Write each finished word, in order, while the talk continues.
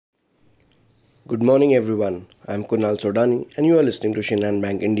Good morning, everyone. I'm Kunal Sodani, and you are listening to Shinhan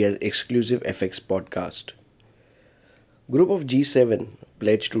Bank India's exclusive FX podcast. Group of G7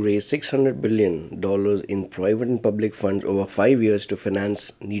 pledged to raise $600 billion in private and public funds over 5 years to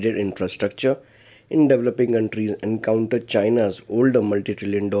finance needed infrastructure in developing countries and counter China's older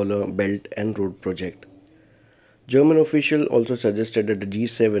multi-trillion-dollar Belt and Road project. German official also suggested that the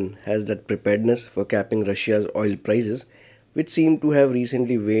G7 has that preparedness for capping Russia's oil prices, which seem to have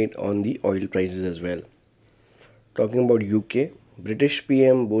recently weighed on the oil prices as well. Talking about UK, British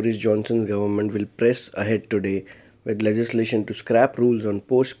PM Boris Johnson's government will press ahead today with legislation to scrap rules on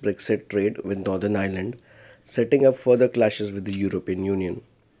post Brexit trade with Northern Ireland, setting up further clashes with the European Union.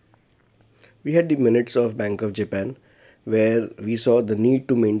 We had the minutes of Bank of Japan, where we saw the need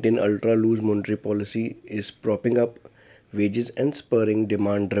to maintain ultra loose monetary policy is propping up wages and spurring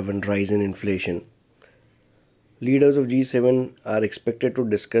demand driven rise in inflation. Leaders of G7 are expected to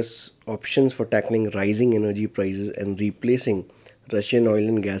discuss options for tackling rising energy prices and replacing Russian oil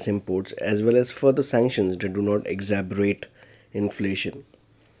and gas imports, as well as further sanctions that do not exacerbate inflation.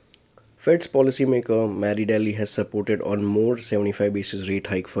 Fed's policymaker Mary Daly has supported on more 75 basis rate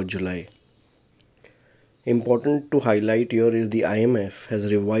hike for July. Important to highlight here is the IMF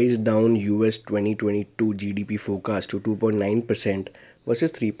has revised down US 2022 GDP forecast to 2.9%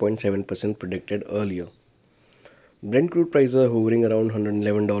 versus 3.7% predicted earlier. Brent crude prices are hovering around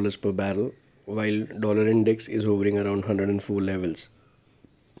 $111 per barrel, while dollar index is hovering around 104 levels.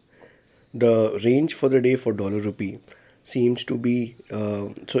 The range for the day for dollar rupee seems to be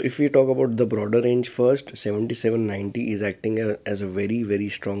so if we talk about the broader range first, 77.90 is acting as a very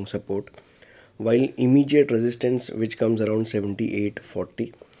strong support, while immediate resistance which comes around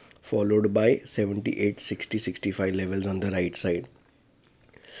 78.40 followed by 78.60-65 levels on the right side.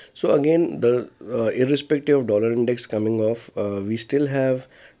 So again, the irrespective of dollar index coming off, we still have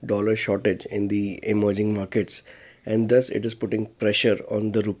dollar shortage in the emerging markets, and thus it is putting pressure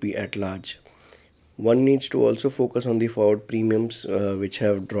on the rupee at large. One needs to also focus on the forward premiums, which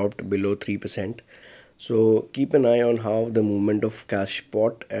have dropped below 3%. So keep an eye on how the movement of cash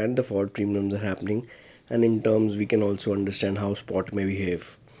spot and the forward premiums are happening, and in terms we can also understand how spot may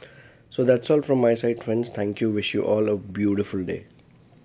behave. So that's all from my side, friends. Thank you. Wish you all a beautiful day.